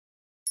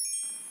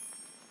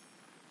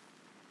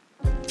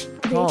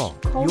Call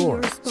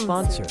your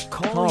sponsor.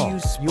 Call your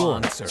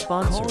sponsor.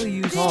 Call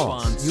your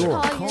sponsor.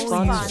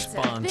 Call your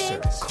sponsor.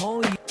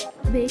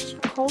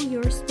 Call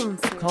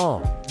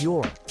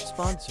your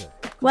sponsor.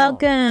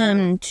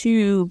 Welcome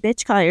to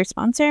Bitch Call Your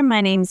Sponsor.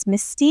 My name's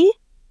Misty.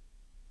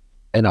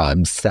 And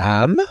I'm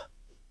Sam.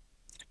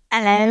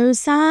 Hello,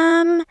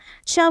 Sam.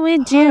 Shall we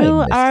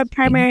do our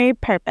primary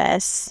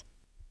purpose?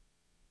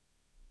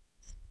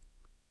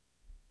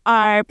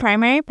 Our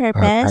primary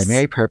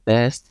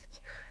purpose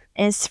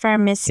is for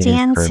Misty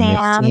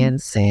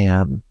and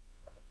Sam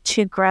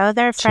to grow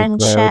their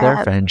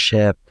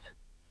friendship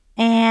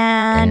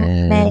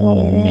and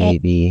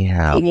maybe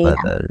help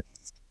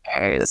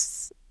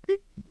others.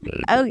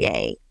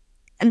 Okay.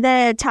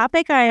 The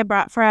topic I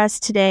brought for us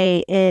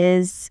today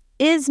is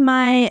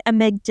my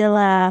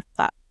amygdala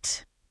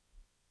fucked?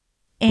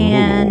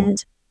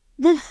 And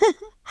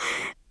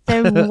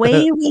the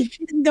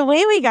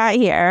way we got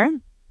here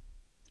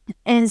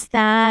is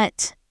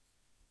that,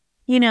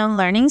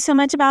 learning so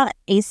much about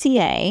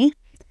ACA,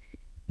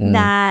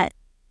 that,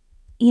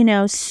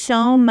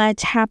 so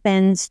much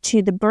happens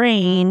to the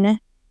brain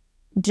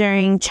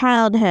during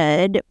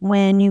childhood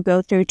when you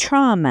go through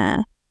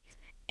trauma.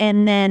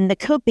 And then the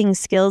coping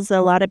skills,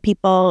 a lot of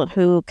people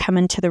who come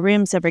into the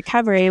rooms of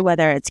recovery,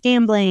 whether it's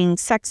gambling,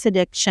 sex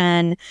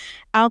addiction,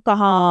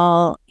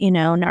 alcohol,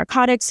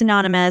 Narcotics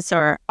Anonymous,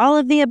 or all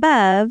of the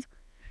above,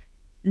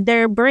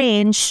 their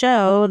brains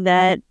show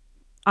that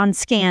on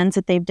scans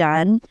that they've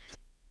done,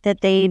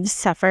 that they've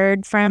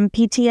suffered from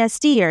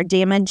PTSD or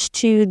damage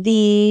to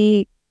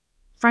the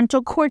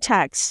frontal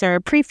cortex or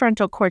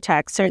prefrontal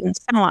cortex and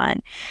so on.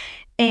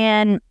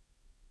 And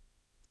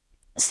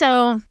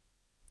so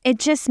it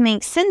just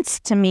makes sense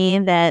to me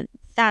that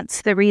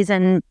that's the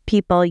reason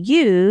people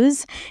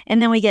use.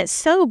 And then we get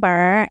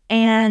sober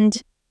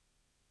and,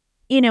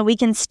 we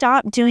can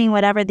stop doing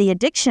whatever the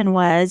addiction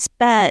was,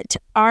 but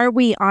are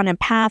we on a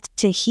path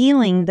to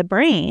healing the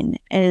brain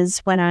is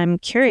what I'm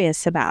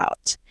curious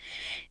about.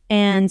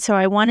 And so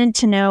I wanted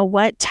to know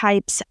what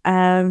types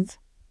of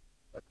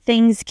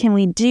things can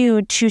we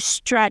do to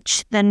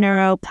stretch the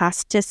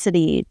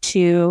neuroplasticity,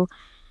 to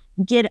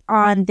get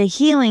on the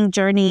healing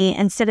journey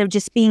instead of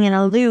just being in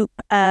a loop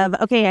of,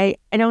 okay,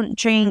 I don't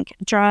drink,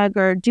 drug,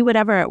 or do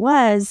whatever it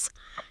was,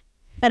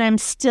 but I'm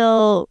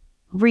still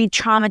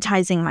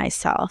re-traumatizing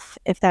myself,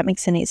 if that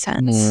makes any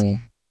sense.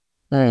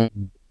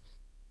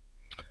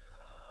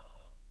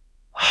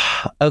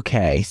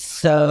 Okay,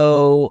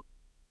 so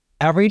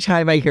every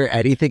time I hear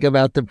anything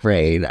about the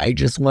brain, I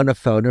just want to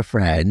phone a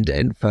friend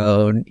and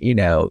phone,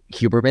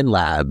 Huberman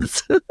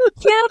Labs.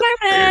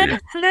 Huberman!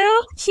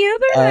 Hello,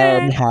 Huberman!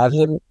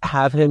 And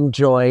have him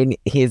join.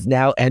 He's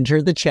now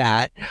entered the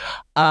chat.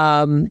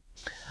 And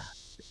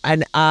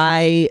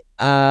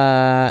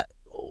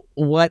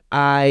what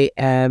I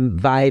am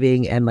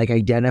vibing and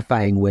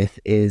identifying with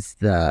is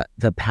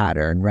the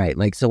pattern, right?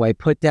 So I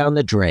put down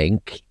the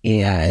drink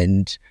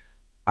and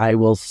I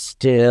will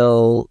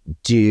still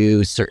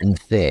do certain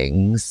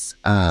things.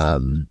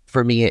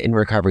 For me in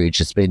recovery, it's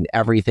just been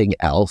everything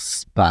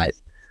else, but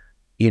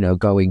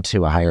going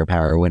to a higher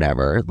power or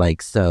whatever.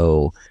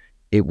 So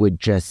it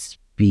would just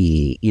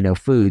be,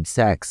 food,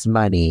 sex,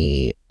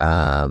 money,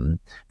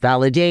 validation,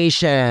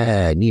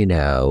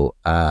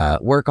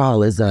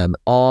 workaholism,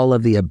 all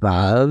of the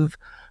above.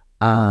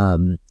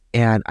 And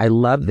I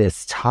love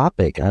this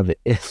topic of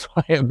it's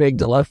my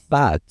amygdala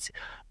fucked,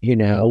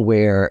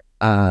 where,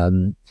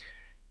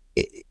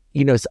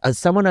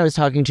 someone I was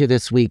talking to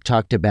this week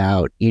talked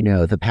about,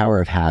 the power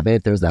of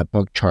habit. There's that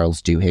book,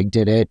 Charles Duhigg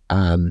did it.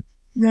 And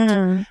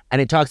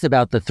it talks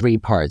about the three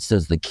parts.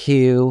 There's the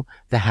cue,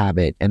 the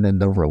habit, and then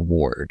the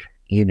reward,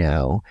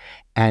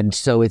 And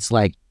so it's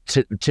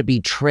to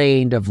be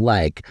trained of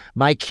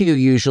my cue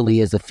usually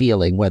is a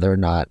feeling, whether or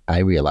not I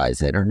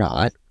realize it or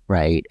not,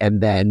 right?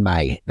 And then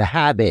the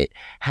habit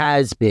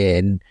has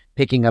been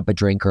picking up a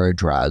drink or a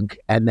drug,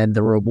 and then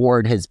the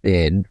reward has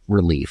been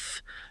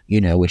relief,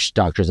 which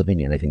doctor's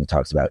opinion, I think,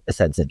 talks about a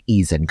sense of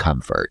ease and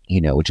comfort,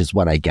 which is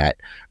what I get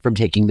from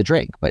taking the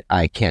drink, but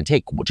I can't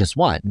take just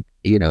one,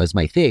 is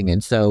my thing.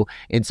 And so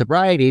in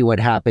sobriety, what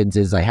happens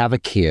is I have a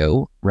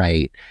cue,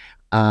 right?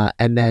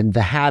 And then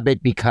the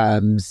habit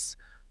becomes,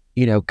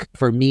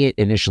 for me, it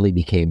initially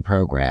became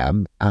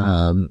program,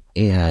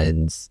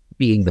 and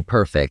being the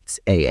perfect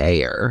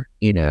AAer,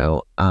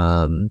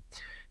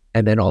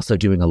 and then also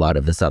doing a lot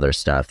of this other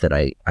stuff that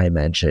I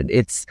mentioned.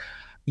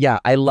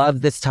 I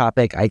love this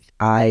topic.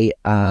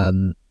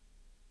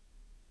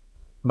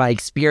 My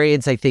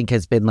experience, I think,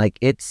 has been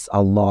it's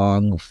a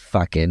long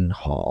fucking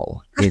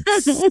haul.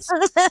 It's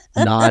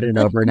not an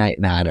overnight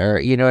matter.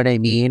 You know what I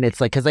mean? It's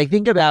because I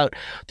think about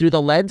through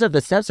the lens of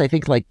the steps, I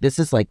think this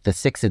is the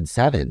 6 and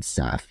 7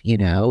 stuff.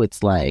 It's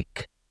I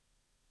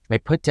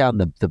put down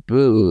the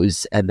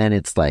booze and then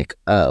it's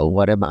oh,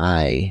 what am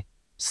I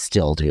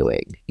still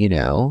doing?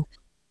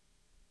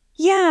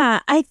 Yeah,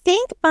 I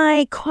think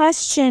my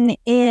question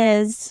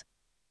is,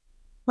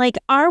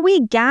 are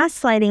we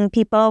gaslighting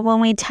people when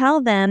we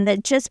tell them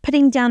that just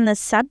putting down the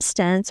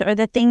substance or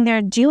the thing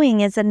they're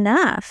doing is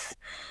enough?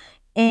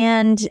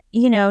 And,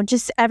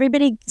 just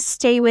everybody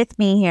stay with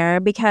me here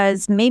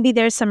because maybe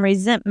there's some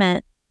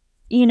resentment,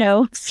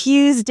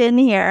 fused in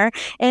here.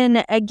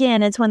 And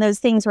again, it's one of those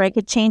things where I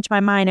could change my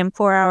mind in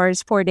 4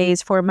 hours, 4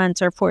 days, 4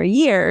 months, or 4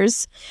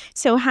 years.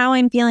 So how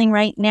I'm feeling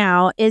right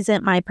now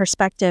isn't my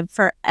perspective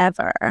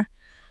forever.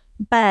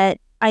 But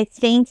I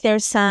think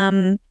there's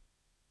some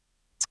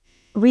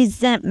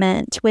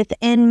resentment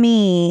within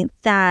me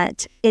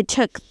that it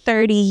took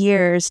 30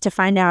 years to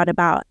find out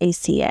about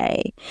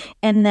ACA,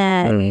 and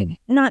that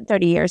not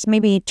 30 years,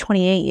 maybe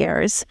 28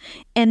 years,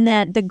 and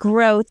that the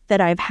growth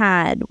that I've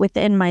had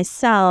within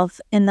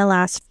myself in the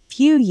last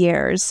few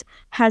years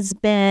has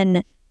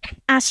been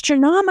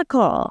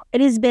astronomical. It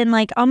has been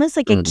like almost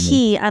like a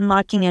key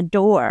unlocking a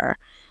door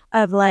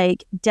of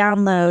like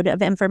download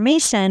of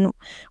information,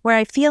 where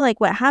I feel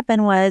like what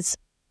happened was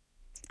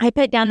I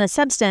put down the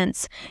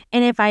substance,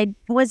 and if I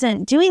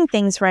wasn't doing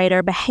things right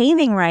or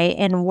behaving right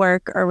in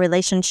work or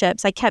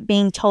relationships, I kept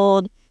being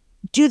told,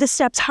 do the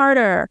steps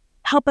harder,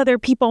 help other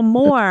people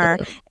more.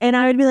 And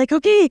I would be like,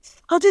 okay,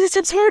 I'll do the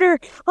steps harder,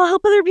 I'll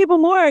help other people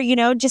more.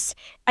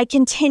 I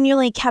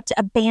continually kept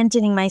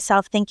abandoning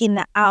myself, thinking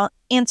the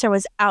answer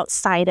was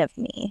outside of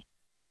me.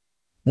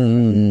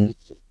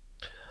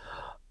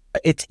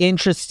 It's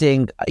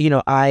interesting.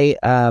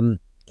 I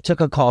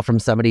took a call from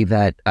somebody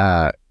that,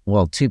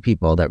 two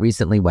people that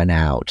recently went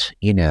out,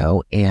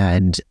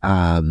 and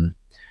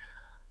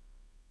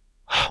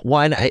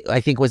one I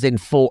think was in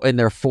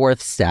their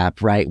fourth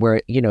step, right,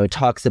 where it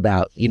talks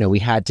about we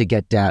had to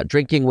get down.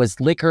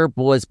 Liquor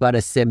was but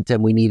a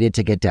symptom. We needed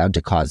to get down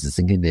to causes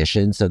and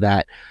conditions. So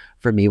that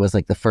for me was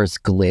like the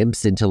first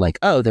glimpse into like,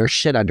 oh, there's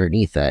shit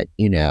underneath it,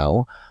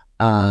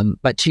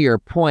 But to your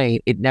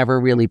point, it never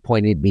really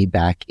pointed me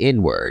back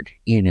inward,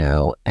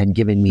 and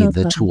given me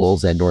the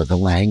tools and or the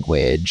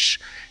language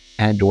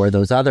and or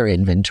those other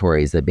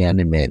inventories,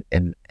 abandonment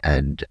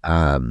and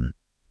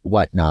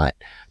whatnot,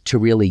 to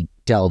really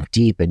delve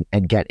deep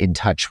and get in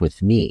touch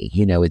with me.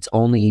 It's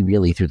only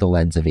really through the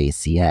lens of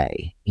ACA,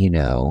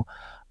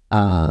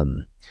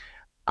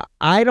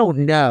 I don't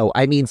know.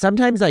 I mean,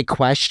 sometimes I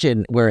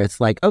question where it's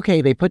like,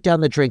 okay, they put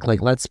down the drink,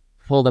 like, let's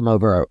pull them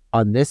over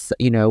on this,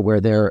 where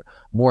they're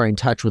more in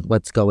touch with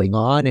what's going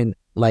on. And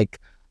like,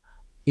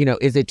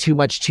 is it too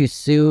much too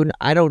soon?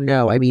 I don't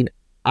know. I mean,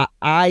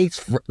 I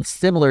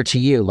similar to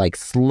you, like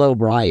slow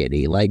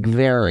sobriety, like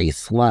very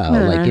slow.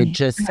 Like it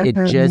just,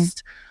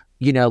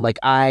 like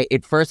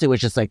at first it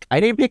was just like, I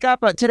didn't pick up,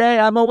 but today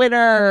I'm a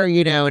winner,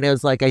 and it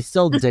was like, I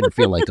still didn't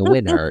feel like a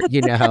winner,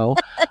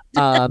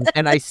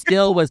 and I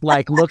still was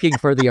like looking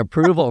for the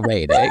approval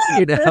rating,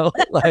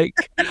 like,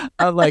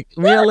 I'm like,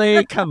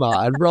 really? Come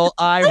on,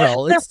 eye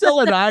roll. It's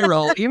still an eye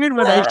roll, even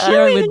when I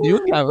share with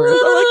newcomers.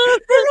 I'm like,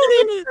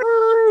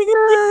 oh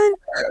my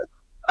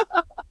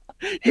God.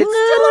 It's still an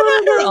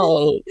eye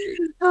roll.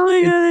 Oh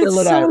my God, it's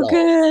so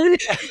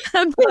good.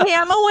 Okay,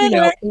 I'm a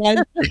winner.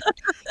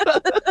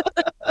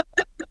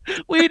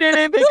 We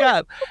didn't pick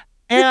up.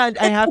 And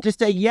I have to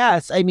say,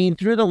 yes, I mean,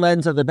 through the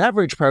lens of the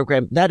beverage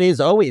program, that is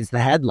always the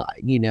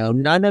headline.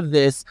 None of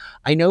this,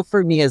 I know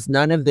for me, as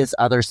none of this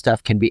other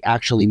stuff can be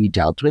actually be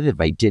dealt with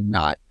if I did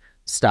not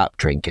stop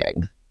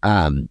drinking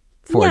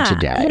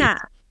today. Yeah.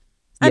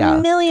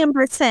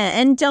 1,000,000%.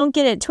 And don't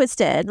get it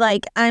twisted.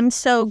 Like, I'm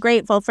so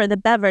grateful for the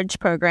beverage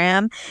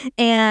program,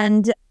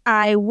 and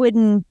I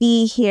wouldn't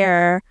be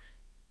here,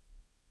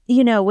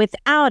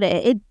 without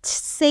it. It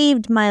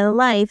saved my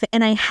life,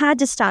 and I had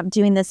to stop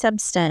doing the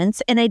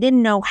substance, and I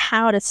didn't know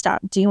how to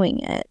stop doing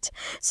it.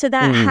 So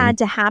that had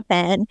to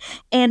happen.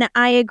 And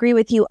I agree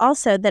with you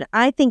also that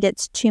I think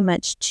it's too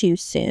much too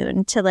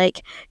soon to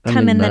like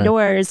come in the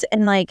doors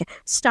and like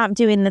stop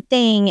doing the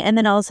thing and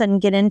then all of a sudden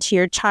get into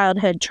your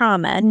childhood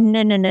trauma.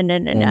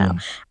 No.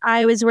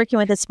 I was working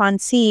with a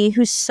sponsee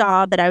who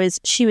saw that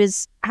she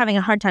was having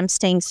a hard time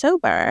staying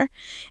sober,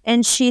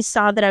 and she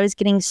saw that I was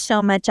getting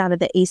so much out of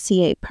the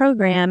ACA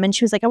program, and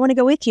she was like, I want to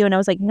go with you. And I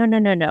was like,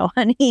 no,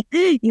 honey,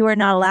 you are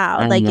not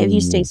allowed. Like, if you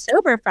stay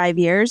sober 5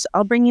 years,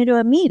 I'll bring you to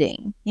a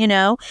meeting, and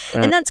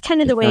that's kind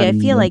of the way I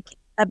feel like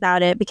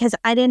about it, because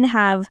I didn't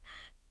have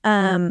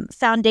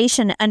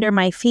foundation under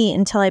my feet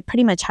until I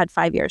pretty much had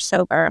 5 years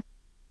sober.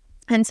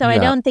 And so I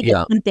don't think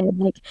it's something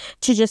like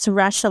to just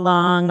rush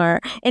along,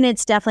 and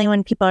it's definitely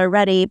when people are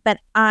ready, but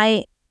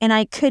I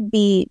could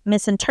be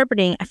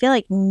misinterpreting. I feel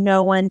like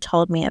no one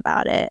told me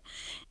about it.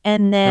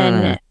 And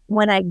then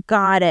when I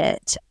got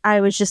it,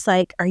 I was just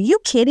like, are you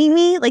kidding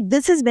me? Like,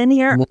 this has been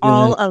here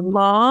all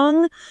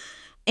along.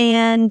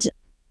 And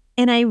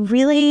I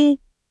really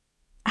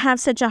have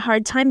such a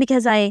hard time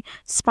because I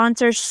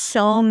sponsor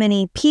so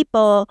many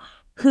people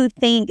who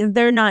think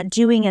they're not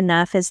doing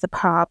enough is the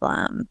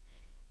problem.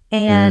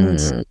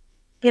 And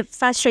it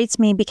frustrates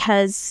me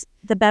because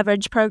the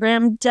beverage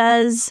program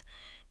does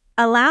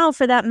allow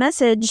for that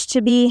message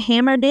to be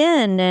hammered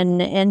in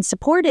and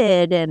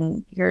supported,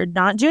 and you're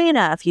not doing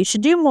enough, you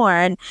should do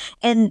more.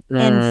 And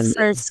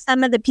for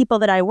some of the people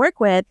that I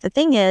work with, the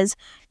thing is,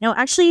 no,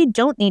 actually you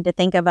don't need to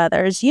think of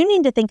others, you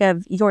need to think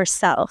of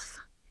yourself.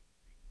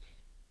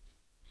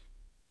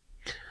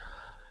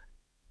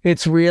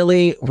 It's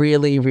really,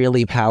 really,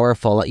 really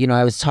powerful.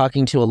 I was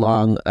talking to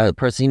a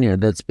person,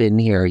 that's been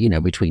here,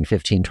 between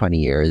 15, 20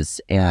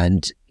 years.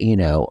 And,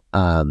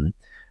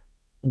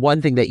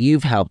 one thing that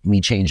you've helped me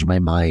change my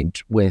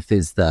mind with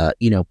is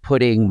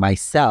putting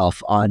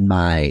myself on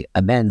my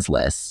amends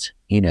list,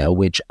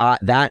 which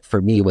that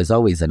for me was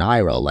always an eye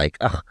roll. Like,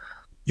 ugh,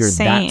 you're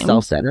that Same.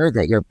 self-centered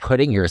that you're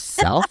putting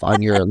yourself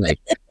on your like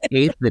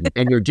eighth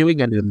and you're doing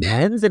an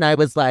amends. And I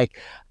was like,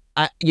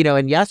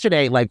 and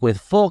yesterday, like with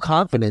full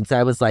confidence,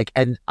 I was like,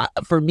 and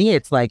for me,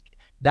 it's like,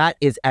 that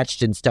is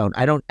etched in stone.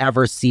 I don't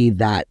ever see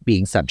that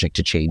being subject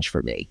to change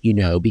for me,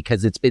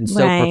 because it's been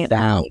so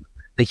profound.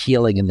 The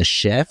healing and the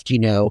shift,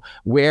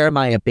 where am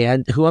I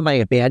who am I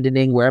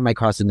abandoning? Where am I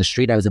crossing the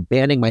street? I was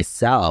abandoning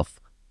myself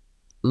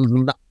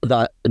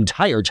the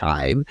entire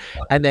time.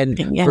 And then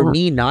for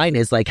me, 9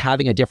 is like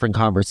having a different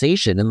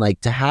conversation, and like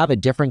to have a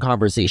different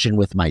conversation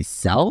with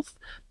myself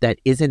that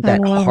isn't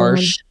that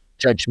harsh,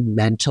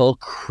 judgmental,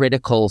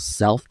 critical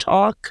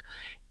self-talk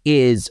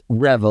is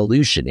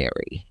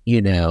revolutionary,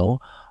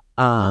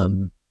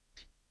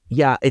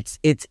 Yeah, it's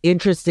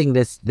interesting,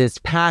 this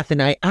path. And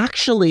I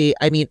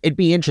mean, it'd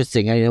be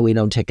interesting. I know we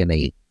don't take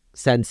any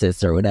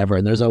census or whatever,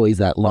 and there's always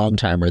that long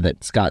timer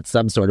that's got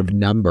some sort of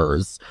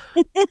numbers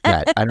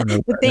that I don't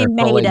know where they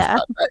made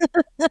up.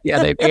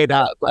 Yeah, they made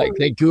up. Like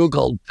they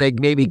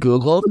maybe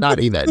Googled, not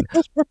even.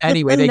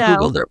 Anyway, they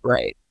Googled it,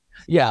 right?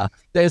 Yeah,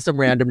 there's some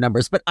random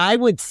numbers. But I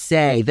would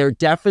say there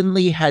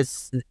definitely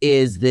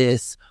is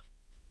this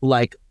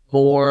like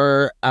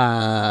more,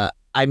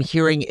 I'm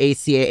hearing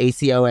ACA,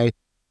 ACOA,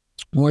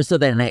 more so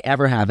than I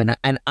ever have. And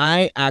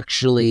I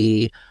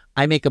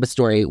make up a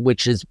story,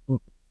 which is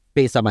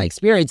based on my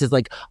experiences.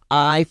 Like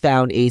I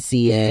found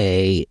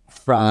ACA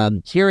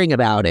from hearing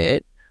about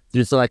it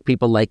through select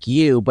people like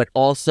you, but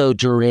also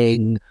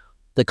during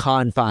the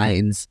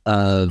confines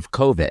of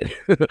COVID,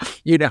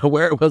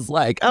 where it was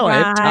like, oh, I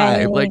have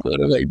time. Like, what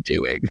am I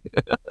doing?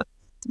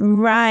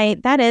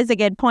 Right. That is a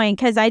good point,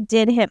 because I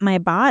did hit my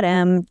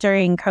bottom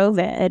during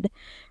COVID.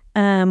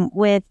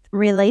 With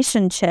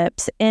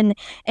relationships and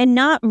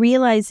not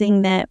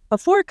realizing that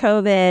before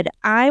COVID,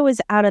 I was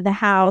out of the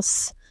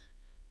house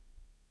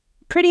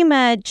pretty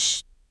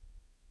much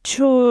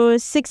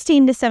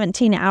 16 to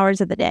 17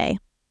 hours of the day.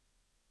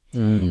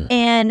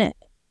 And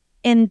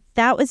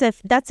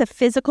that's a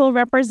physical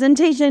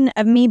representation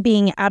of me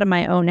being out of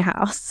my own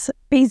house,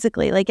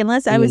 basically. Like,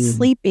 unless I was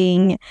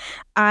sleeping,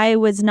 I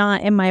was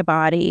not in my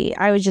body.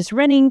 I was just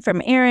running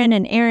from errand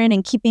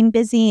and keeping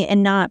busy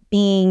and not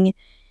being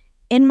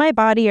in my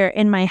body or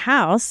in my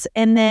house.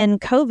 And then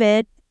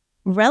COVID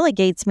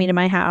relegates me to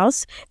my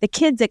house, the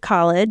kids at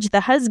college,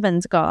 the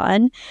husband's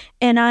gone,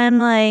 and I'm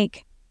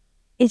like,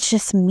 it's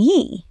just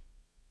me.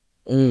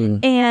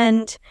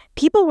 And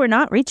people were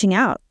not reaching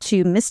out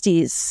to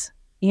Misty's,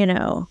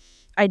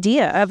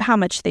 idea of how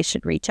much they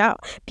should reach out.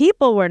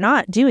 People were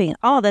not doing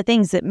all the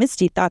things that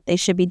Misty thought they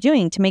should be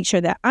doing to make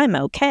sure that I'm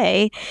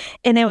okay.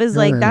 And it was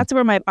like, that's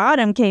where my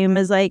bottom came,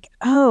 is like,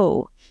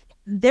 oh,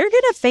 they're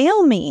going to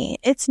fail me.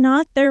 It's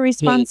not their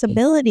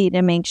responsibility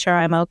to make sure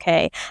I'm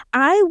okay.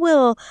 I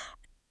will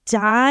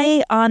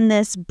die on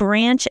this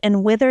branch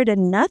and wither to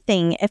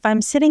nothing if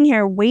I'm sitting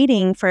here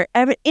waiting for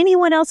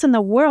anyone else in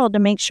the world to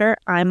make sure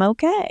I'm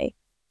okay.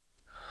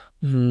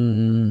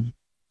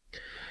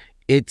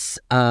 It's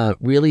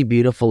really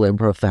beautiful and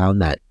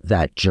profound,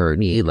 that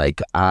journey.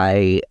 Like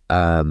I've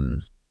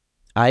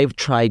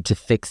tried to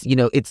fix,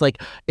 it's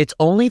like, it's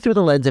only through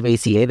the lens of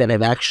ACA that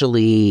I've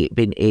actually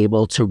been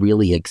able to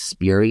really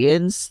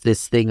experience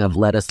this thing of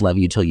let us love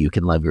you till you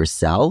can love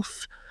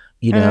yourself,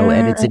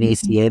 and it's an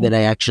ACA that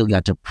I actually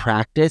got to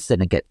practice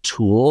and get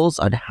tools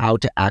on how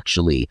to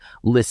actually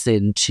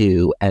listen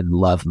to and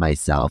love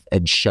myself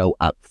and show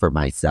up for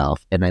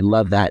myself. And I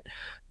love that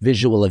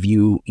visual of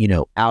you,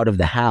 out of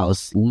the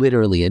house,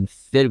 literally and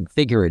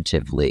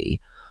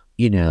figuratively,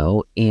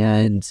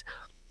 and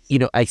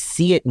I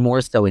see it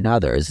more so in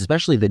others,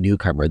 especially the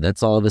newcomer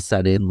that's all of a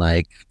sudden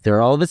like, they're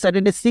all of a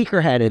sudden a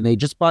sneakerhead and they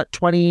just bought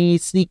 20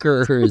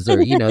 sneakers, or,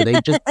 they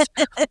just,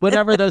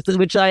 whatever those,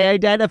 which I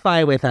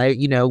identify with. I,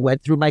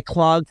 went through my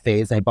clog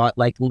phase. I bought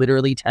like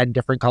literally 10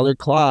 different colored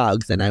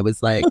clogs. And I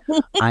was like,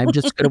 I'm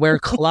just going to wear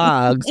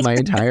clogs my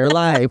entire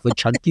life with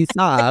chunky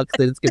socks.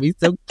 And it's going to be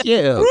so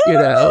cute,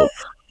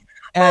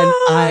 And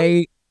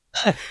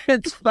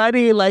it's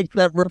funny, like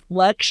the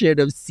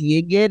reflection of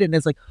seeing it. And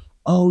it's like,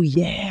 oh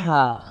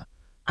yeah,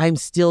 I'm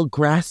still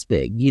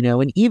grasping,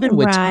 and even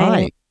with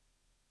time,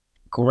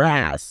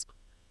 grasp,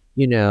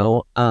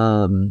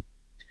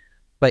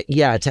 but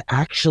yeah, to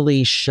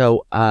actually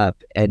show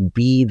up and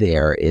be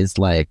there is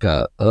like,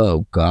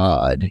 oh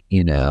God,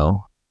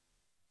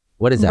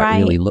 what does that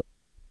really look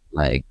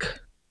like?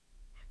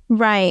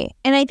 Right.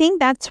 And I think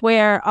that's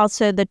where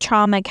also the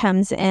trauma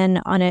comes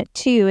in on it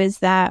too, is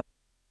that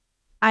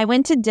I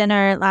went to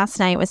dinner last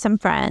night with some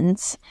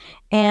friends,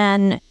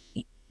 and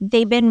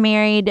they've been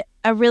married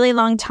a really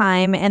long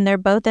time, and they're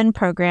both in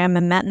program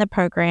and met in the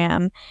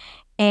program.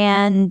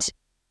 And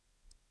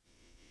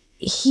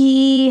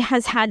he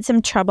has had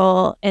some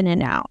trouble in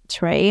and out,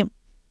 right?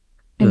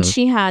 and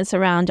she has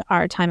around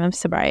our time of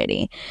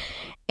sobriety.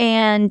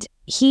 And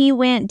he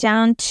went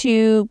down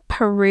to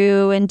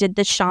Peru and did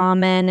the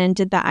shaman and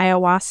did the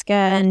ayahuasca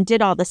and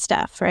did all the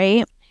stuff,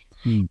 right?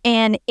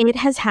 And it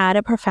has had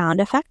a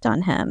profound effect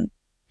on him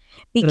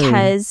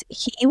because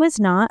he was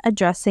not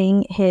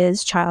addressing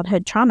his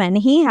childhood trauma. And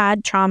he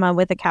had trauma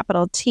with a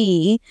capital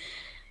T,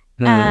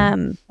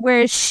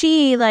 whereas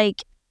she,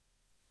 like,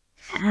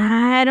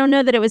 I don't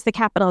know that it was the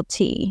capital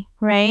T,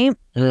 right?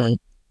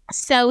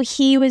 So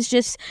he was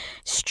just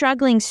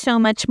struggling so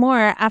much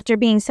more after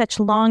being such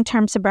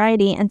long-term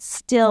sobriety and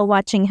still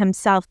watching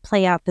himself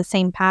play out the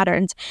same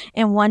patterns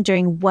and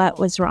wondering what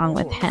was wrong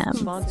with him.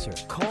 Sponsor.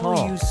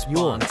 Call you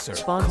sponsor.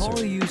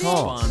 Call you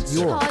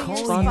sponsor.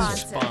 Call you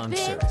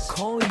sponsor.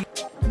 Call you.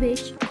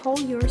 Bitch, call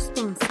your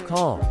sponsor.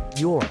 Call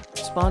your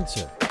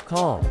sponsor.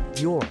 Call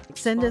your.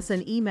 Send us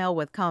an email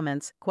with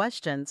comments,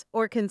 questions,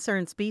 or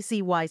concerns,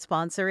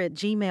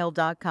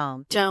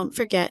 bcysponsor@gmail.com. Don't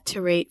forget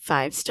to rate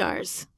 5 stars.